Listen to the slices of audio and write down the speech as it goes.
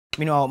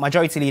Meanwhile,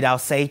 Majority Leader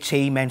Osei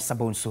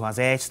Kyei has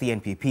urged the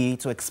NPP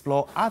to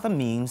explore other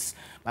means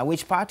by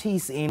which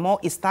parties in more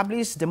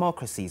established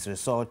democracies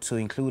resort to,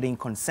 including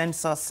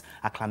consensus,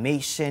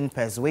 acclamation,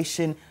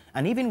 persuasion,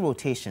 and even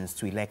rotations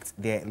to elect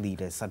their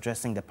leaders.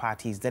 Addressing the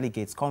party's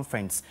delegates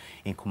conference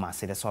in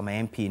Kumasi, the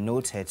Swama MP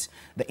noted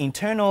the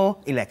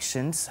internal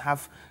elections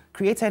have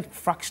created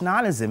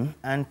fractionalism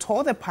and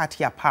tore the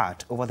party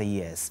apart over the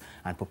years,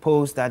 and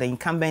proposed that the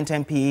incumbent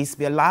MPs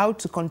be allowed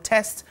to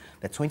contest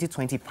the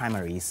 2020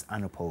 primaries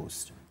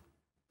unopposed.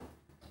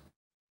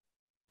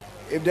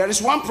 If there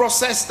is one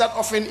process that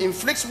often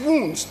inflicts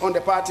wounds on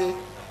the party,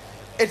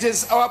 it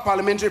is our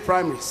parliamentary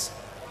primaries.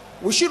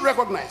 We should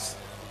recognize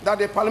that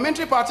the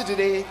parliamentary party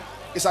today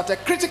is at a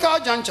critical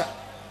juncture,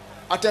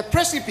 at a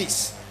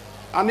precipice,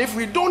 and if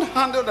we don't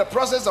handle the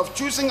process of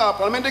choosing our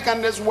parliamentary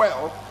candidates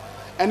well,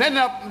 and end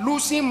up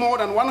losing more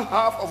than one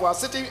half of our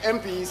sitting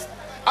MPs,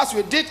 as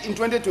we did in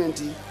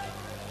 2020,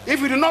 if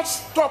we do not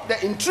stop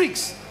the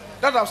intrigues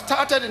that have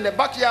started in the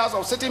backyards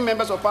of sitting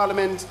members of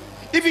parliament,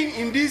 even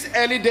in these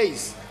early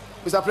days,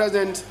 Mr.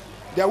 President,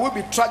 there will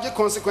be tragic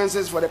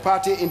consequences for the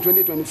party in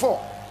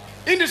 2024.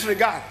 In this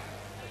regard,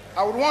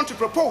 I would want to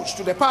propose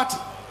to the party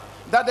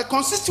that the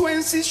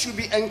constituencies should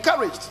be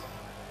encouraged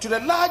to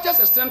the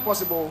largest extent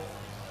possible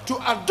to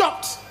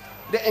adopt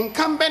the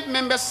incumbent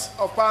members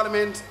of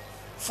parliament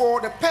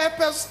for the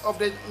purpose of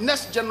the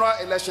next general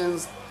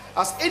elections,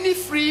 as any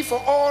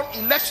free-for-all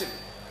election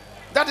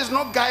that is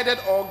not guided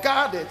or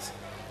guarded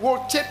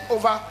will take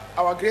over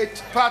our great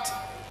party.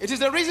 It is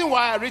the reason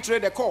why I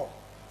reiterate the call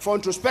for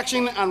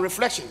introspection and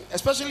reflection,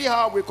 especially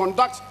how we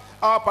conduct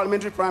our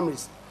parliamentary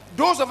primaries.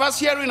 Those of us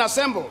herein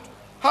assembled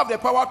have the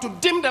power to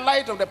dim the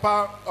light of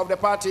the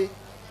party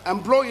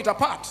and blow it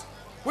apart.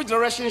 Which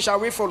direction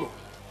shall we follow?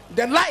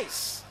 The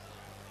lies,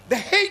 the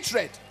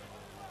hatred,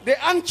 the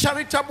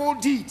uncharitable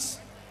deeds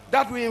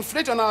that we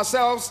inflict on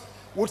ourselves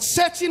would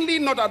certainly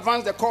not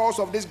advance the cause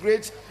of this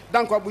great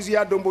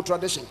Dankwabuzia Dombo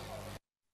tradition.